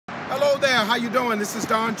Hello there, how you doing? This is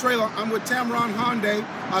Don Trailer. I'm with Tameron Hyundai,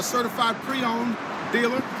 a certified pre-owned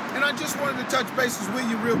dealer. And I just wanted to touch bases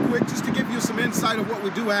with you real quick just to give you some insight of what we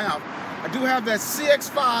do have. I do have that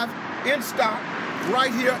CX-5 in stock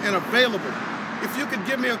right here and available. If you could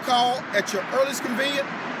give me a call at your earliest convenience,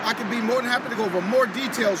 I could be more than happy to go over more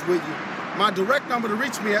details with you. My direct number to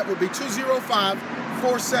reach me at would be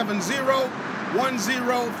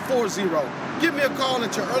 205-470-1040. Give me a call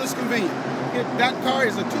at your earliest convenience. That car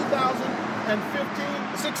is a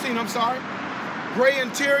 2016, gray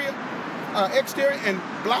interior, exterior, and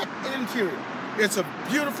black interior. It's a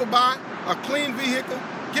beautiful buy, a clean vehicle.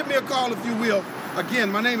 Give me a call if you will.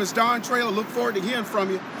 Again, my name is Don Trailer. Look forward to hearing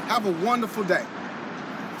from you. Have a wonderful day.